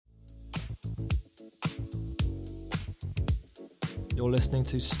You're listening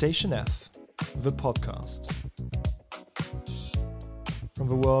to Station F, the podcast. From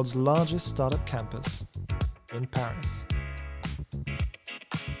the world's largest startup campus in Paris.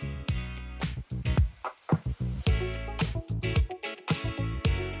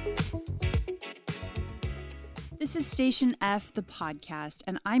 This is Station F, the podcast,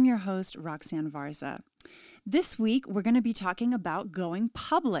 and I'm your host, Roxanne Varza. This week, we're going to be talking about going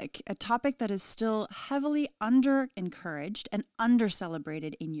public, a topic that is still heavily under-encouraged and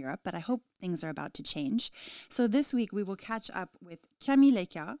under-celebrated in Europe, but I hope things are about to change. So this week, we will catch up with Camille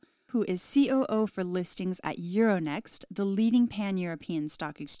Lecas, who is COO for listings at Euronext, the leading pan-European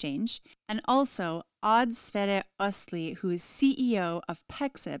stock exchange, and also Odd Sverre Østli, who is CEO of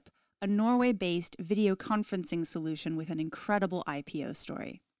Pexip, a Norway-based video conferencing solution with an incredible IPO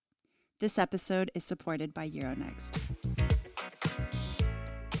story. This episode is supported by Euronext.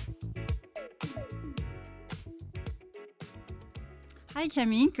 Hi,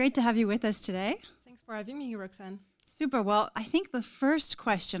 Camille. Great to have you with us today. Thanks for having me, Roxanne. Super. Well, I think the first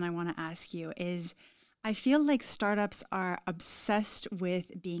question I want to ask you is, I feel like startups are obsessed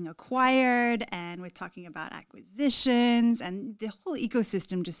with being acquired and with talking about acquisitions, and the whole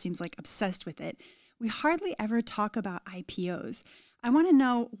ecosystem just seems like obsessed with it. We hardly ever talk about IPOs. I want to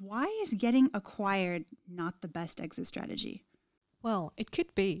know, why is getting acquired not the best exit strategy? Well, it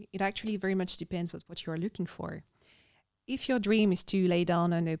could be. It actually very much depends on what you're looking for. If your dream is to lay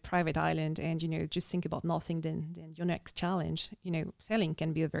down on a private island and, just think about nothing than your next challenge, selling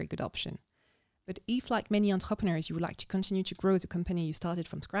can be a very good option. But if, like many entrepreneurs, you would like to continue to grow the company you started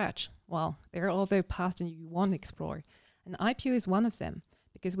from scratch, well, there are other paths that you want to explore. An IPO is one of them,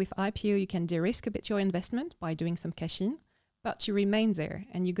 because with IPO, you can de-risk a bit your investment by doing some cash-in, but you remain there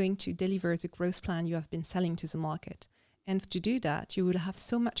and you're going to deliver the growth plan you have been selling to the market. And to do that, you will have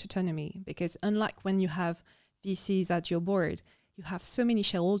so much autonomy, because unlike when you have VCs at your board, you have so many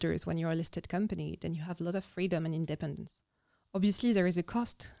shareholders when you're a listed company, then you have a lot of freedom and independence. Obviously, there is a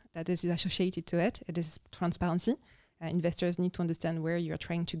cost that is associated to it. It is transparency. Investors need to understand where you're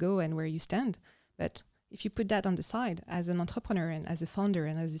trying to go and where you stand. But if you put that on the side, as an entrepreneur and as a founder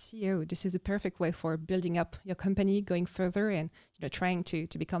and as a CEO, this is a perfect way for building up your company, going further and trying to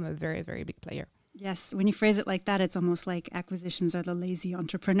become a very, very big player. Yes, when you phrase it like that, it's almost like acquisitions are the lazy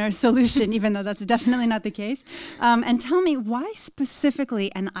entrepreneur solution, even though that's definitely not the case. And tell me, why specifically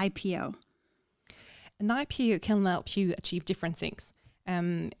an IPO? An IPO can help you achieve different things.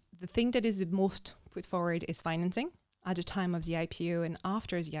 The thing that is the most put forward is financing at the time of the IPO and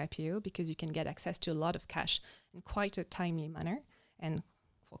after the IPO, because you can get access to a lot of cash in quite a timely manner and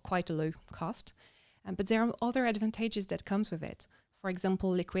for quite a low cost. But there are other advantages that comes with it. For example,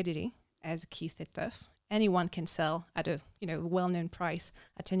 liquidity as a key setup. Anyone can sell at a well-known price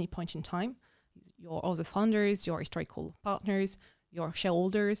at any point in time. Your other founders, your historical partners, your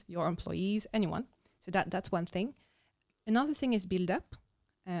shareholders, your employees, anyone. So that's one thing. Another thing is build up.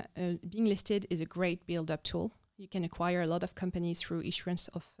 Being listed is a great build-up tool. You can acquire a lot of companies through issuance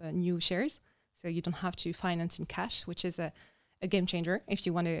of new shares. So you don't have to finance in cash, which is a game changer if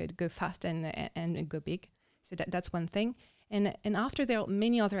you want to go fast and go big. So that's one thing. And after, there are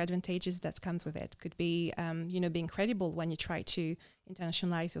many other advantages that comes with it. Could be, being credible when you try to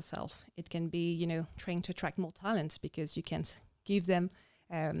internationalize yourself. It can be, trying to attract more talents because you can give them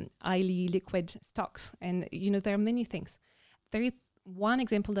highly liquid stocks. And, there are many things. There is one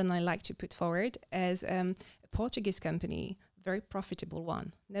example that I like to put forward as a Portuguese company, very profitable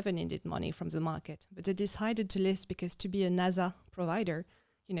one, never needed money from the market, but they decided to list because to be a NASA provider,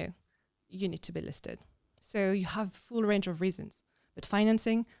 you need to be listed. So you have full range of reasons. But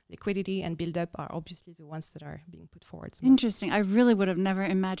financing, liquidity, and build-up are obviously the ones that are being put forward. Interesting. I really would have never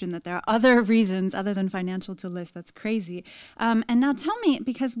imagined that there are other reasons other than financial to list. That's crazy. And now tell me,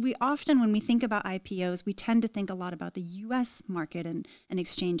 because we often, when we think about IPOs, we tend to think a lot about the U.S. market and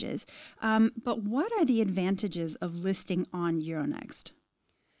exchanges. But what are the advantages of listing on Euronext?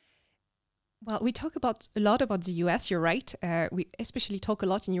 Well, we talk a lot about the US, you're right. We especially talk a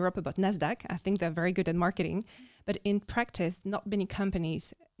lot in Europe about NASDAQ. I think they're very good at marketing. But in practice, not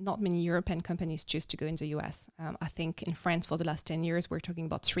many European companies choose to go in the US. I think in France for the last 10 years, we're talking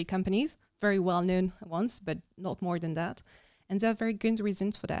about 3 companies, very well-known ones, but not more than that. And there are very good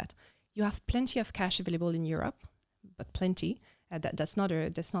reasons for that. You have plenty of cash available in Europe, but plenty. That's not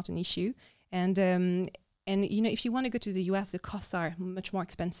an issue. And if you want to go to the US, the costs are much more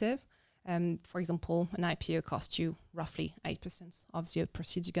expensive. For example, an IPO costs you roughly 8% of the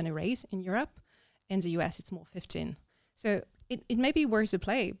proceeds you're going to raise in Europe. In the US, it's more 15%. So it may be worth a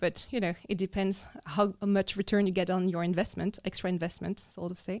play, but it depends how much return you get on your investment, extra investment, so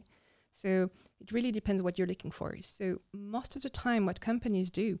to say. So it really depends what you're looking for. So most of the time, what companies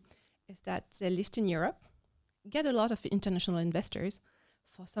do is that they list in Europe, get a lot of international investors.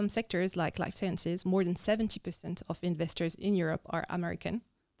 For some sectors like life sciences, more than 70% of investors in Europe are American.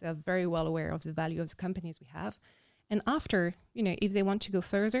 They're very well aware of the value of the companies we have. And after, if they want to go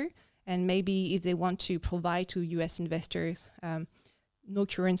further, and maybe if they want to provide to US investors no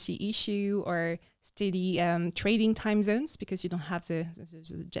currency issue or steady trading time zones, because you don't have the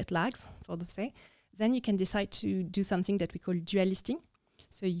jet lags, sort of say, then you can decide to do something that we call dual listing.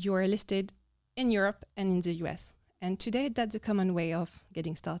 So you're listed in Europe and in the US. And today, that's a common way of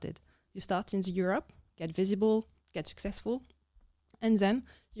getting started. You start in Europe, get visible, get successful, and then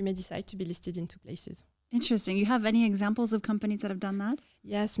you may decide to be listed in two places. Interesting. You have any examples of companies that have done that?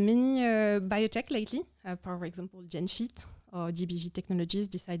 Yes, many biotech lately, for example, GenFit or DBV Technologies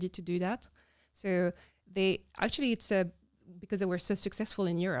decided to do that. So it's because they were so successful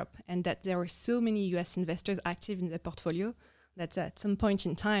in Europe and that there were so many US investors active in their portfolio that at some point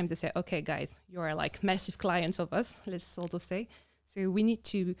in time they say, okay, guys, you are like massive clients of us, let's sort of say. So we need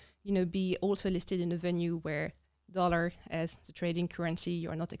to, be also listed in a venue where dollar as the trading currency, you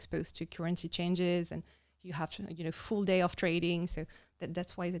are not exposed to currency changes and you have, full day of trading. So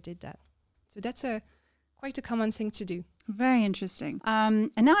that's why they did that. So that's quite a common thing to do. Very interesting. And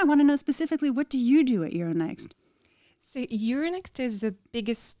now I want to know specifically, what do you do at Euronext? So Euronext is the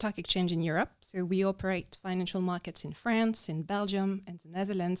biggest stock exchange in Europe. So we operate financial markets in France, in Belgium, in the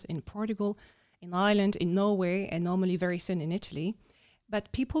Netherlands, in Portugal, in Ireland, in Norway, and normally very soon in Italy.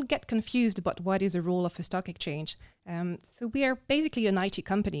 But people get confused about what is the role of a stock exchange. So we are basically an IT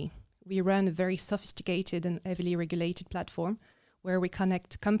company. We run a very sophisticated and heavily regulated platform where we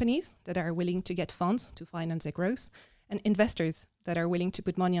connect companies that are willing to get funds to finance their growth and investors that are willing to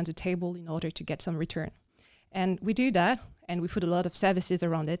put money on the table in order to get some return. And we do that, and we put a lot of services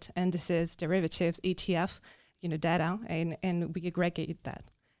around it. And this is derivatives, ETF, data, and we aggregate that.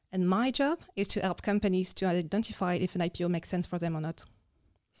 And my job is to help companies to identify if an IPO makes sense for them or not.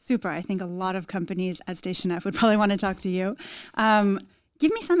 Super. I think a lot of companies at Station F would probably want to talk to you.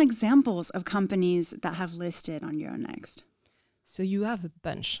 Give me some examples of companies that have listed on Euronext. So you have a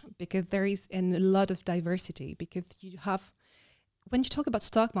bunch because there is a lot of diversity because you have, when you talk about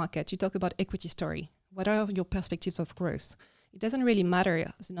stock market, you talk about equity story. What are your perspectives of growth? It doesn't really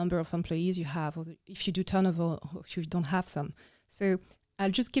matter the number of employees you have or if you do turnover or if you don't have some. So I'll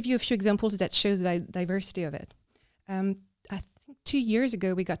just give you a few examples that shows the diversity of it. I think 2 years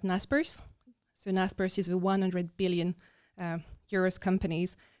ago, we got Naspers. So Naspers is a 100 billion euros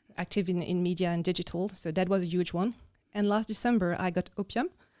companies active in media and digital. So that was a huge one. And last December, I got Opium.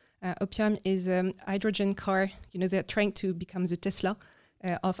 Opium is a hydrogen car. They're trying to become the Tesla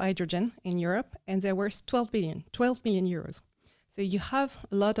of hydrogen in Europe. And they're worth 12 million euros. So you have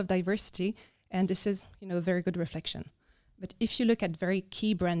a lot of diversity. And this is, a very good reflection. But if you look at very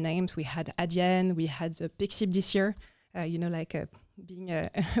key brand names, we had Adyen, we had Pixip this year, being a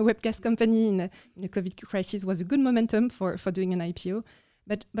webcast company in a COVID crisis was a good momentum for doing an IPO.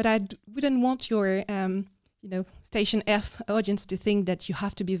 But I wouldn't want your Station F audience to think that you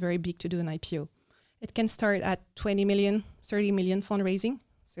have to be very big to do an IPO. It can start at 20 million, 30 million fundraising.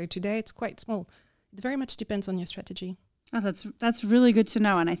 So today it's quite small. It very much depends on your strategy. Oh, that's really good to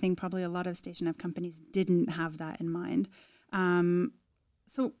know. And I think probably a lot of Station F companies didn't have that in mind. You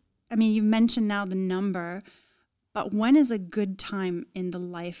mentioned now the number, but when is a good time in the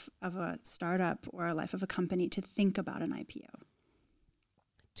life of a startup or a life of a company to think about an IPO?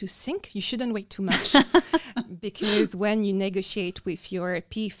 To think, you shouldn't wait too much because when you negotiate with your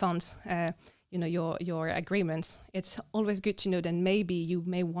PE funds, your agreements, it's always good to know that maybe you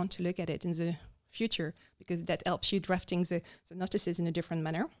may want to look at it in the future because that helps you drafting the notices in a different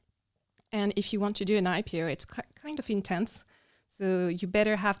manner. And if you want to do an IPO, it's kind of intense. So you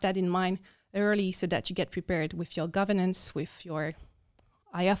better have that in mind early so that you get prepared with your governance, with your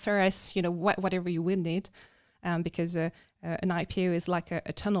IFRS, whatever you will need. Because an IPO is like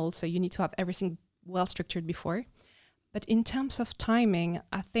a tunnel, so you need to have everything well structured before. But in terms of timing,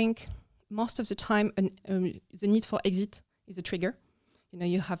 I think most of the time the need for exit is a trigger.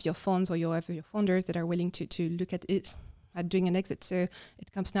 You have your funds or you have your founders that are willing to look at it, at doing an exit, so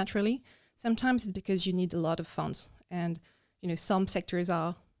it comes naturally. Sometimes it's because you need a lot of funds, and some sectors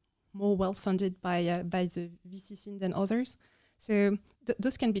are more well funded by the VC scene than others. So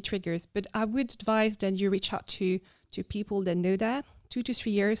those can be triggers, but I would advise that you reach out to people that know that 2 to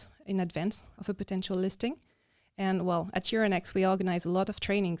 3 years in advance of a potential listing. And at Euronext, we organize a lot of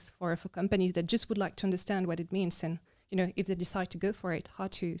trainings for companies that just would like to understand what it means and, if they decide to go for it, how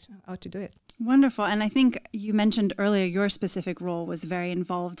to do it. Wonderful. And I think you mentioned earlier your specific role was very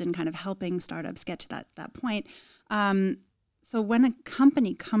involved in kind of helping startups get to that point. So when a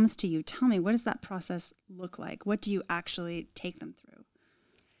company comes to you, tell me, what does that process look like? What do you actually take them through?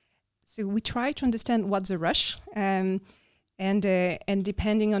 So we try to understand what's the rush, and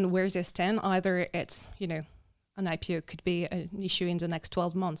depending on where they stand, either it's, an IPO could be an issue in the next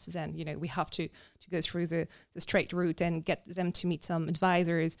 12 months. Then, we have to go through the straight route and get them to meet some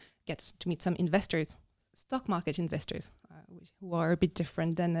advisors, get to meet some investors, stock market investors, who are a bit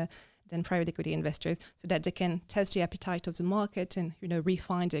different than private equity investors, so that they can test the appetite of the market and,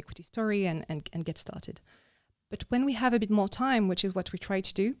 refine the equity story and get started. But when we have a bit more time, which is what we try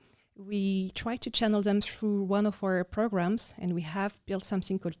to do, we try to channel them through one of our programs, and we have built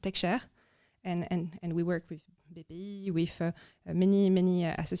something called TechShare, and we work with BPI, with many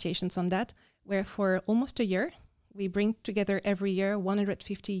associations on that, where for almost a year, we bring together every year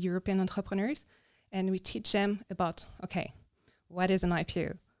 150 European entrepreneurs, and we teach them about, okay, what is an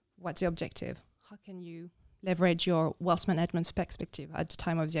IPO? What's the objective? How can you leverage your wealth management perspective at the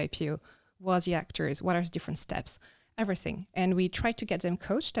time of the IPO? What are the actors? What are the different steps? Everything. And we try to get them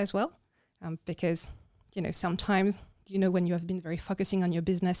coached as well, because, sometimes, when you have been very focusing on your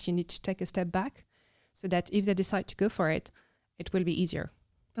business, you need to take a step back so that if they decide to go for it, it will be easier.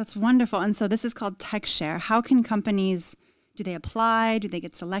 That's wonderful. And so this is called TechShare. How can companies, do they apply? Do they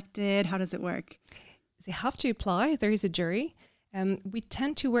get selected? How does it work? They have to apply. There is a jury. We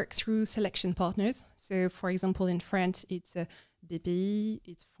tend to work through selection partners. So, for example, in France, it's BPI,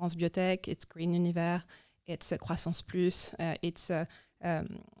 it's France Biotech, it's Green Univers, it's Croissance Plus, it's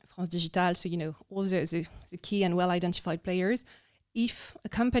France Digital. So, all the key and well-identified players. If a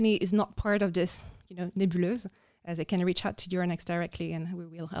company is not part of this, nebuleuse, they can reach out to Euronext directly, and we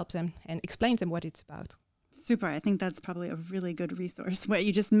will help them and explain them what it's about. Super. I think that's probably a really good resource, what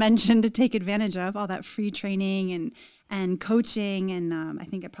you just mentioned, to take advantage of, all that free training and coaching. And I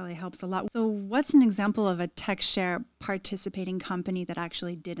think it probably helps a lot. So what's an example of a TechShare participating company that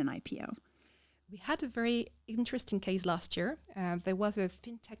actually did an IPO? We had a very interesting case last year. There was a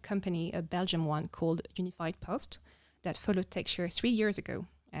fintech company, a Belgian one, called Unified Post, that followed TechShare 3 years ago.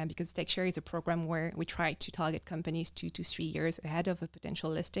 Because TechShare is a program where we try to target companies 2 to 3 years ahead of a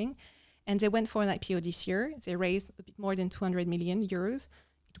potential listing. And they went for an IPO this year. They raised a bit more than 200 million euros.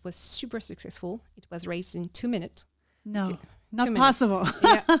 It was super successful. It was raised in 2 minutes. No, not possible.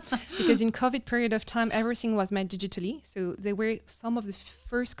 Yeah, because in COVID period of time, everything was made digitally. So they were some of the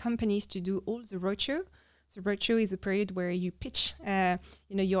first companies to do all the roadshow. The roadshow is a period where you pitch,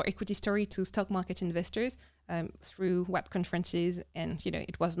 your equity story to stock market investors through web conferences. And,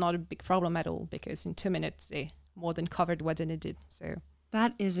 it was not a big problem at all, because in 2 minutes, they more than covered what they needed. So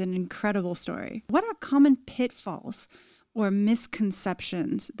that is an incredible story. What are common pitfalls or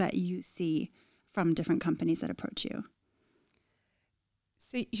misconceptions that you see from different companies that approach you?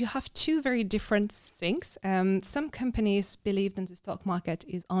 So you have two very different things. Some companies believe that the stock market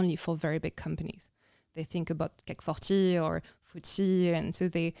is only for very big companies. They think about CAC 40 or FTSE, and so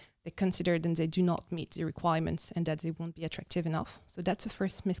they consider that they do not meet the requirements and that they won't be attractive enough. So that's the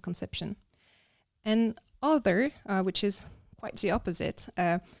first misconception. And other, which is quite the opposite,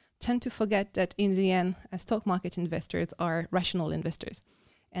 tend to forget that in the end, stock market investors are rational investors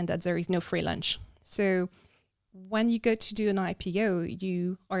and that there is no free lunch. So when you go to do an IPO,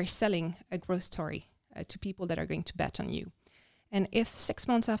 you are selling a growth story to people that are going to bet on you. And if 6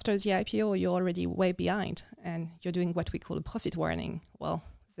 months after the IPO, you're already way behind and you're doing what we call a profit warning, well,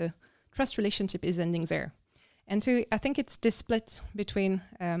 the trust relationship is ending there. And so I think it's this split between,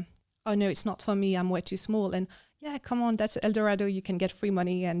 oh no, it's not for me, I'm way too small, and yeah, come on, that's Eldorado, you can get free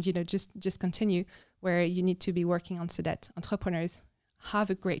money and, just continue, where you need to be working on so that entrepreneurs have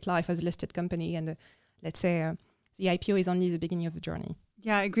a great life as a listed company. And let's say the IPO is only the beginning of the journey.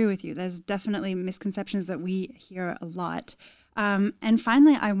 Yeah, I agree with you. There's definitely misconceptions that we hear a lot. And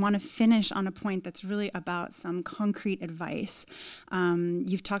finally, I want to finish on a point that's really about some concrete advice.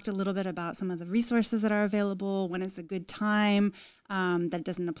 You've talked a little bit about some of the resources that are available, when is a good time, that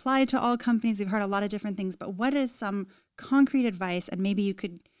doesn't apply to all companies. We've heard a lot of different things, but what is some concrete advice? And maybe you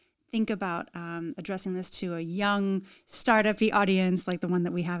could think about addressing this to a young startup-y audience like the one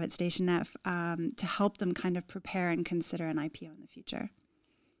that we have at Station F to help them kind of prepare and consider an IPO in the future.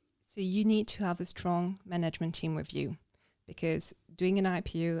 So you need to have a strong management team with you, because doing an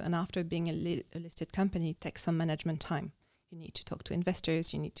IPO and after being a listed company takes some management time. You need to talk to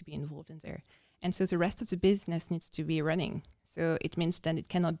investors, you need to be involved in there. And so the rest of the business needs to be running. So it means that it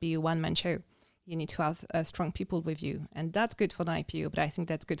cannot be a one-man show. you need to have strong people with you. And that's good for the IPO, but I think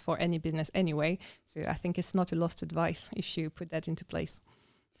that's good for any business anyway. So I think it's not a lost advice if you put that into place.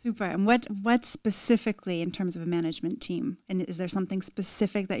 Super. And what specifically in terms of a management team? And is there something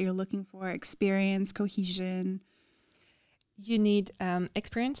specific that you're looking for? Experience, cohesion? You need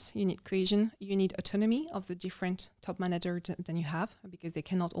experience, you need cohesion, you need autonomy of the different top managers that you have, because they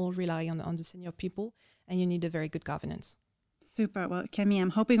cannot all rely on the senior people, and you need a very good governance. Super. Well, Kemi,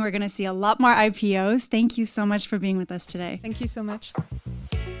 I'm hoping we're going to see a lot more IPOs. Thank you so much for being with us today. Thank you so much.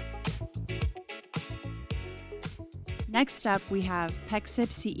 Next up, we have Pexip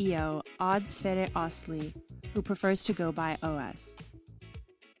CEO Odd Sverre Åsli, who prefers to go by OS.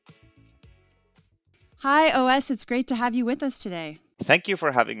 Hi, OS. It's great to have you with us today. Thank you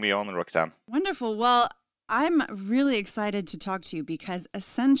for having me on, Roxanne. Wonderful. Well, I'm really excited to talk to you because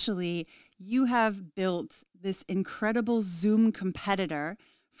essentially you have built this incredible Zoom competitor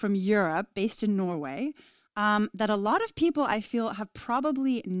from Europe, based in Norway, that a lot of people, I feel, have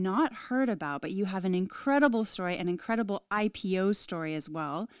probably not heard about, but you have an incredible story, an incredible IPO story as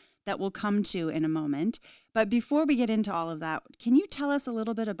well that we'll come to in a moment. But before we get into all of that, can you tell us a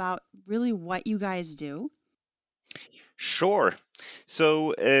little bit about really what you guys do? Sure.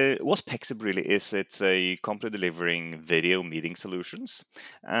 So what Pexip really is, it's a company delivering video meeting solutions.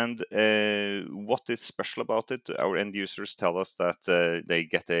 And what is special about it, our end users tell us that they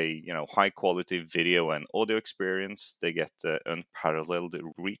get a high quality video and audio experience. They get unparalleled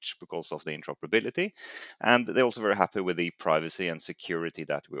reach because of the interoperability. And they're also very happy with the privacy and security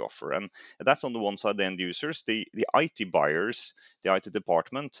that we offer. And that's on the one side, the end users. The IT buyers, the IT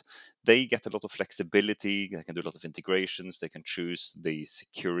department, they get a lot of flexibility. They can do a lot of integrations. They can choose the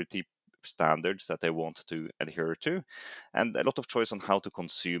security standards that they want to adhere to, and a lot of choice on how to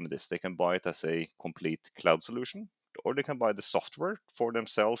consume this. They can buy it as a complete cloud solution, or they can buy the software for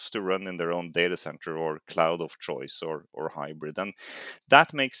themselves to run in their own data center or cloud of choice or hybrid. And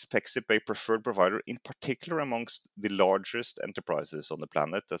that makes Pexip a preferred provider, in particular amongst the largest enterprises on the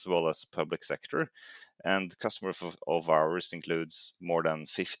planet, as well as public sector. And customers of ours includes more than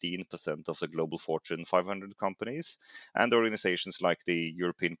 15% of the global Fortune 500 companies, and organizations like the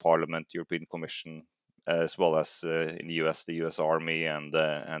European Parliament, European Commission, as well as in the US, the US Army and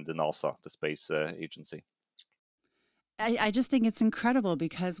the NASA, the space agency. I just think it's incredible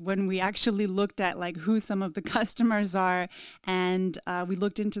because when we actually looked at like who some of the customers are and we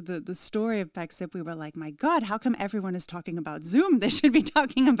looked into the story of Pexip, we were like, my God, how come everyone is talking about Zoom? They should be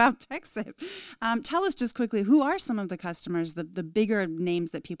talking about Pexip. Tell us just quickly, who are some of the customers, the bigger names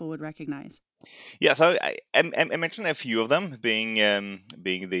that people would recognize? Yeah, so I mentioned a few of them, being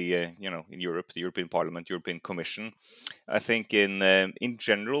the in Europe, the European Parliament, European Commission. I think in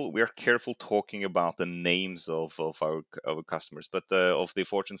general we are careful talking about the names of our customers, but of the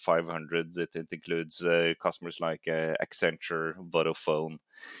Fortune 500, it includes customers like Accenture, Vodafone,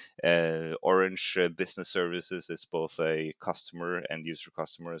 Orange Business Services is both a customer and user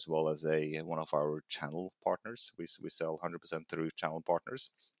customer, as well as one of our channel partners. We sell 100% through channel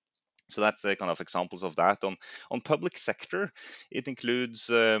partners. So that's kind of examples of that. On public sector, it includes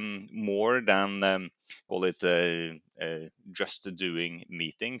more than call it just doing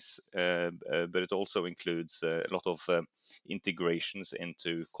meetings, but it also includes a lot of integrations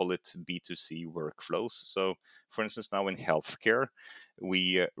into, call it B2C workflows. So, for instance, now in healthcare,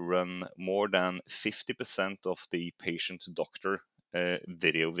 we run more than 50% of the patient-doctor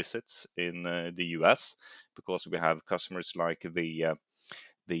video visits in the US, because we have customers like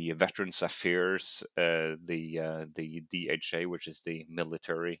the Veterans Affairs, the DHA, which is the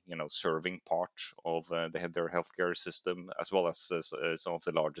military, serving part of their healthcare system, as well as some of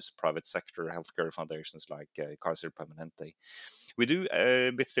the largest private sector healthcare foundations like Kaiser Permanente. We do a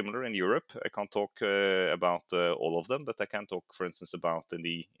bit similar in Europe. I can't talk about all of them, but I can talk, for instance, about in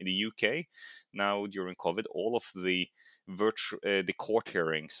the UK. Now, during COVID, all of the court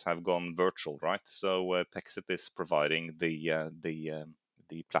hearings have gone virtual, right? So Pexip is providing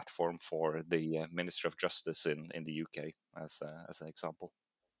the platform for the Ministry of Justice in the UK as an example.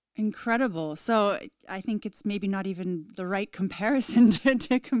 Incredible. So I think it's maybe not even the right comparison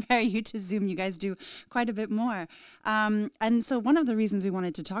to compare you to Zoom. You guys do quite a bit more. And so one of the reasons we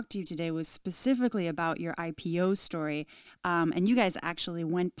wanted to talk to you today was specifically about your IPO story. And you guys actually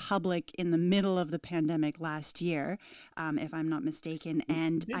went public in the middle of the pandemic last year, if I'm not mistaken.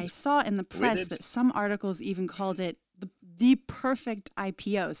 And I saw in the press that some articles even called it the perfect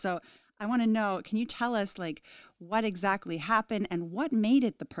IPO. So I want to know, can you tell us like what exactly happened and what made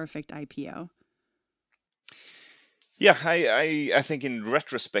it the perfect IPO? Yeah, I think in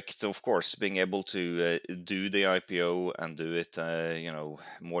retrospect, of course, being able to do the IPO and do it,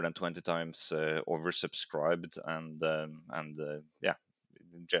 more than 20 times oversubscribed, and yeah,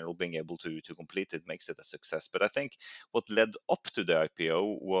 in general, being able to complete it makes it a success. But I think what led up to the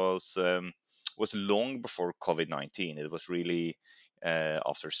IPO was long before COVID-19. It was really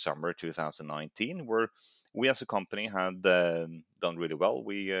after summer 2019 where we as a company had done really well.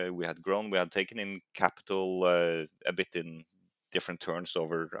 We had grown. We had taken in capital a bit in different turns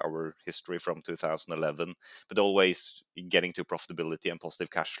over our history from 2011, but always getting to profitability and positive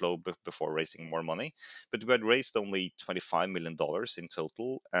cash flow before raising more money. But we had raised only $25 million in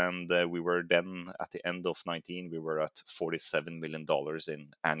total, and we were then at the end of 19, we were at $47 million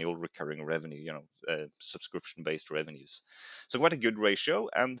in annual recurring revenue, subscription-based revenues. So quite a good ratio,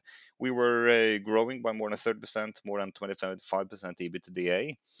 and we were growing by more than 30%, more than 25%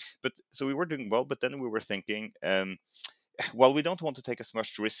 EBITDA. But so we were doing well, but then we were thinking, well, we don't want to take as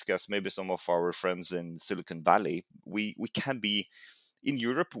much risk as maybe some of our friends in Silicon Valley. We can be in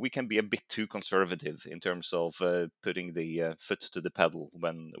Europe, we can be a bit too conservative in terms of putting the foot to the pedal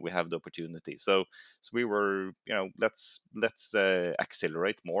when we have the opportunity. So we were, let's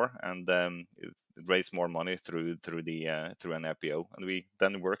accelerate more and raise more money through an IPO, and we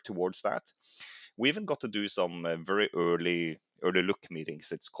then work towards that. We even got to do some very early look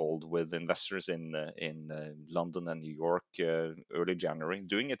meetings, it's called, with investors in London and New York early January,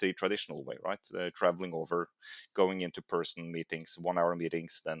 doing it the traditional way, right? Traveling over, going into person meetings, 1 hour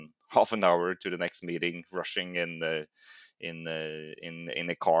meetings, then half an hour to the next meeting, rushing in a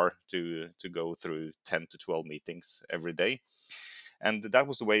car to go through 10 to 12 meetings every day. And that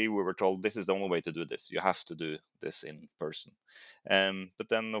was the way we were told, this is the only way to do this. You have to do this in person. But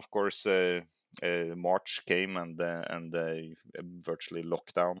then, of course, March came and virtually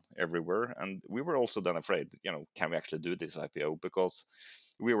lockdown everywhere, and we were also then afraid, can we actually do this IPO? Because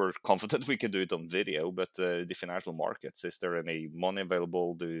we were confident we could do it on video, but the financial markets, is there any money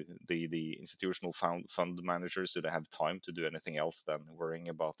available? Do the institutional fund managers, do they have time to do anything else than worrying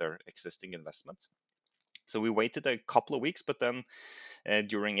about their existing investments? So we waited a couple of weeks, but then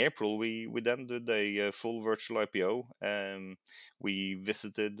during April, we then did a full virtual IPO. We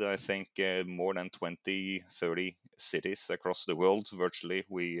visited, I think, more than 20, 30 cities across the world virtually.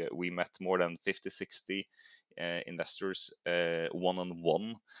 We met more than 50, 60 investors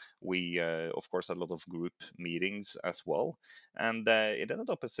one-on-one. We, of course, had a lot of group meetings as well. And it ended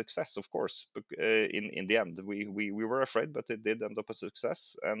up a success, of course. But, in the end, we were afraid, but it did end up a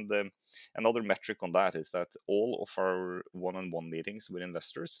success. And another metric on that is that all of our one-on-one meetings with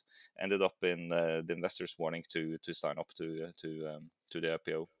investors ended up in the investors wanting to sign up to the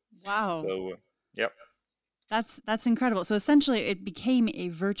IPO. Wow. So, yeah. That's incredible. So essentially it became a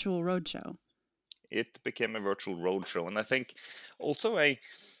virtual roadshow. It became a virtual roadshow, and I think also a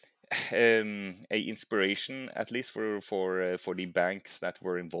inspiration, at least for the banks that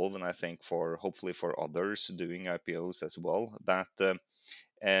were involved, and I think hopefully for others doing IPOs as well. That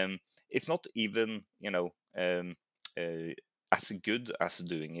it's not even as good as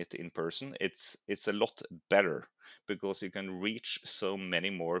doing it in person. It's a lot better because you can reach so many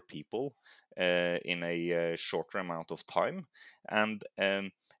more people in a shorter amount of time, and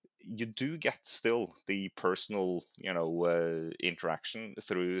you do get still the personal interaction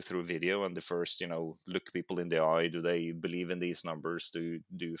through video, and the first look people in the eye. Do they believe in these numbers? Do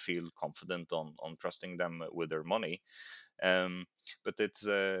you feel confident on trusting them with their money? But it's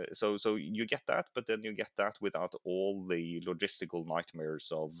so you get that, but then you get that without all the logistical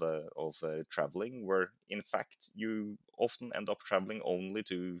nightmares of traveling, where in fact you often end up traveling only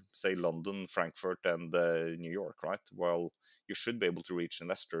to, say, London, Frankfurt, and New York, right? While you should be able to reach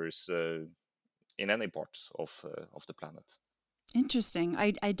investors in any parts of the planet. Interesting.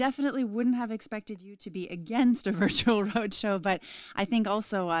 I definitely wouldn't have expected you to be against a virtual roadshow, but I think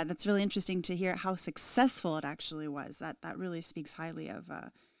also that's really interesting to hear how successful it actually was. That really speaks highly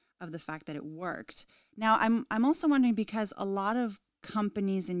of the fact that it worked. Now, I'm also wondering, because a lot of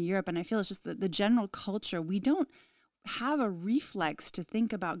companies in Europe, and I feel it's just the general culture, we don't have a reflex to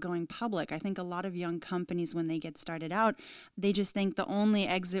think about going public. I think a lot of young companies, when they get started out, they just think the only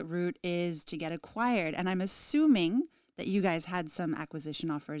exit route is to get acquired. And I'm assuming that you guys had some acquisition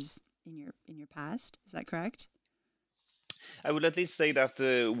offers in your past. Is that correct? I would at least say that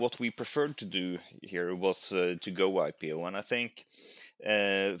what we preferred to do here was to go IPO, and I think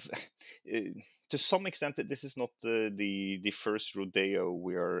to some extent that this is not the first rodeo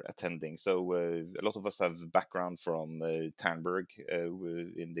we are attending. So a lot of us have background from Tandberg,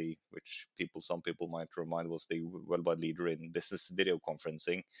 which some people might remind was the worldwide leader in business video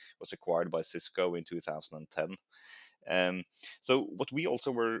conferencing, was acquired by Cisco in 2010. So what we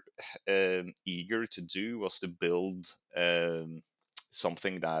also were eager to do was to build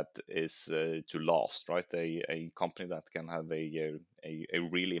something that is to last, right? A company that can have a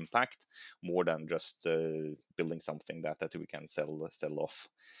real impact more than just building something that we can sell off.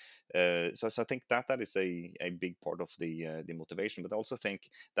 So I think that is a big part of the motivation, but I also think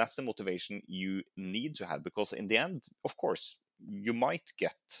that's the motivation you need to have, because in the end, of course, you might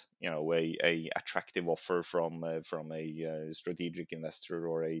get a attractive offer from a strategic investor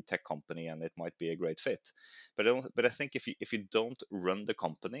or a tech company, and it might be a great fit. But I think if you don't run the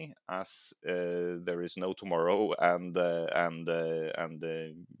company as there is no tomorrow, and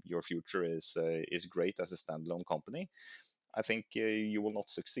your future is great as a standalone company, I think you will not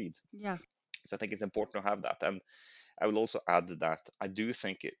succeed. Yeah. So I think it's important to have that. And I will also add that I do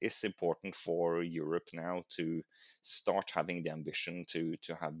think it is important for Europe now to start having the ambition to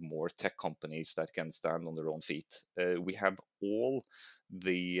have more tech companies that can stand on their own feet. We have all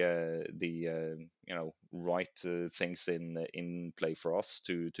the right things in play for us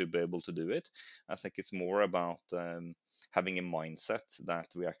to be able to do it. I think it's more about having a mindset that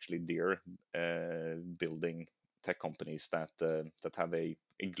we actually dare building tech companies that have a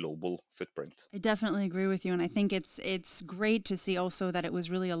global footprint. I definitely agree with you, and I think it's great to see also that it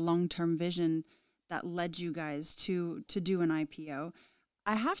was really a long-term vision that led you guys to do an IPO.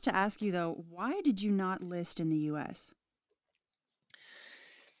 I have to ask you though, why did you not list in the US?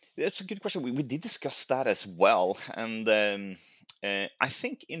 That's a good question. We did discuss that as well, and I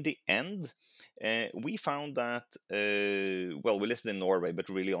think in the end, we found that well, we listed in Norway, but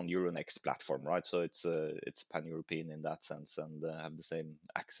really on Euronext platform, right? So it's pan-European in that sense, and have the same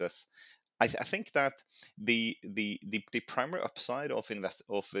access. I think that the primary upside of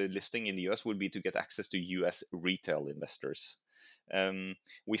listing in the US would be to get access to US retail investors.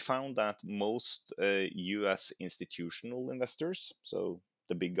 We found that most US institutional investors, so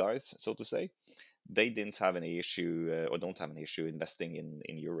the big guys, so to say, they didn't have any issue or don't have an issue investing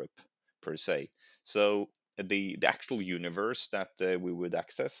in Europe per se. So the actual universe that we would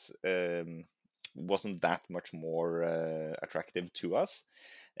access wasn't that much more attractive to us.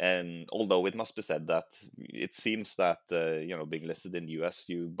 And although it must be said that it seems that being listed in the US,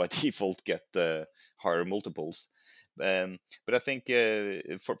 you by default get higher multiples. But I think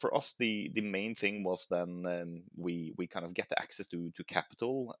for us the main thing was then we kind of get the access to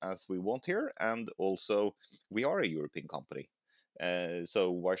capital as we want here, and also we are a European company.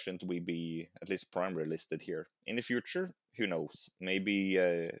 So why shouldn't we be at least primary listed here? In the future, who knows? Maybe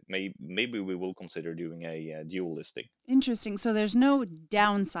maybe we will consider doing a dual listing. Interesting. So there's no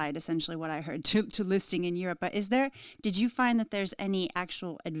downside, essentially, what I heard to listing in Europe. But did you find that there's any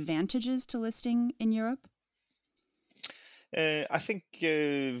actual advantages to listing in Europe? I think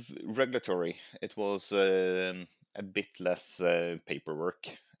regulatory. It was a bit less paperwork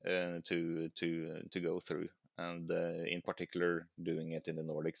to go through, and in particular doing it in the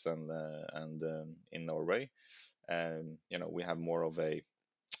Nordics and in Norway. We have more of a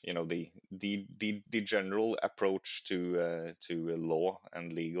the general approach to law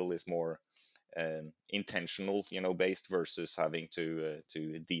and legal is more intentional, based versus having to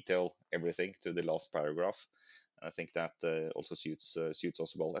detail everything to the last paragraph. I think that also suits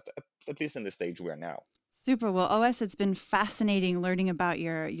us well, at least in the stage we are now. Super. Well, OS, it's been fascinating learning about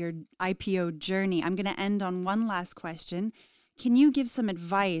your IPO journey. I'm going to end on one last question. Can you give some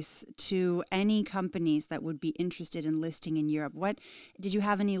advice to any companies that would be interested in listing in Europe? What did you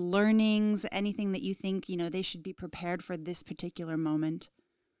have any learnings, anything that you think, they should be prepared for this particular moment?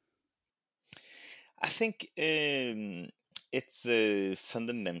 I think it's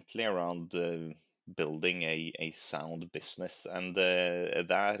fundamentally around building a sound business, and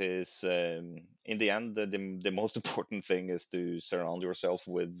that is in the end the most important thing is to surround yourself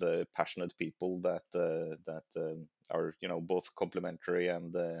with passionate people that are both complementary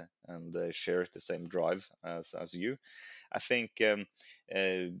and share the same drive as you. I think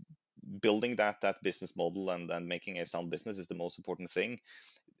building that business model and making a sound business is the most important thing.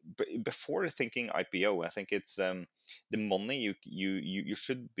 Before thinking IPO, I think it's the money you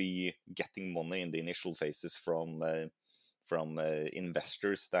should be getting money in the initial phases from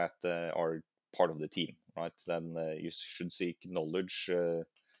investors that are part of the team, right? Then you should seek knowledge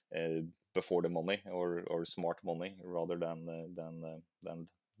before the money, or smart money, rather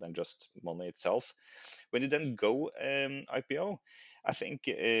than just money itself. When you then go IPO, I think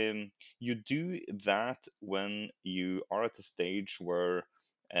you do that when you are at a stage where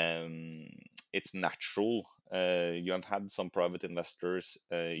it's natural. You have had some private investors.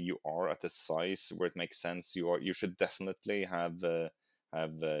 You are at a size where it makes sense. You should definitely have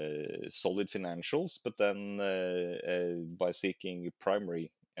solid financials, but then by seeking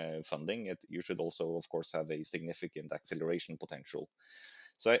primary funding, you should also, of course, have a significant acceleration potential.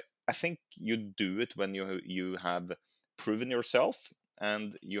 So I think you do it when you have proven yourself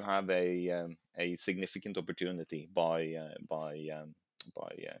and you have a significant opportunity by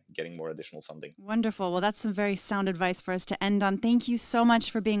getting more additional funding. Wonderful. Well, that's some very sound advice for us to end on. Thank you so much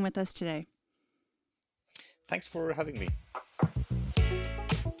for being with us today. Thanks for having me.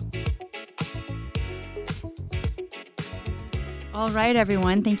 All right,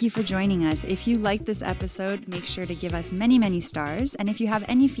 everyone. Thank you for joining us. If you liked this episode, make sure to give us many, many stars. And if you have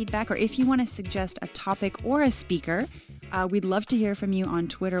any feedback or if you want to suggest a topic or a speaker, we'd love to hear from you on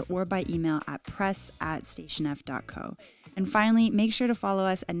Twitter or by email at press@stationf.co. And finally, make sure to follow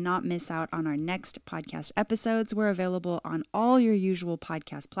us and not miss out on our next podcast episodes. We're available on all your usual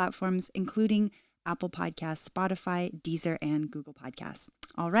podcast platforms, including Apple Podcasts, Spotify, Deezer, and Google Podcasts.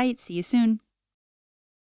 All right, see you soon.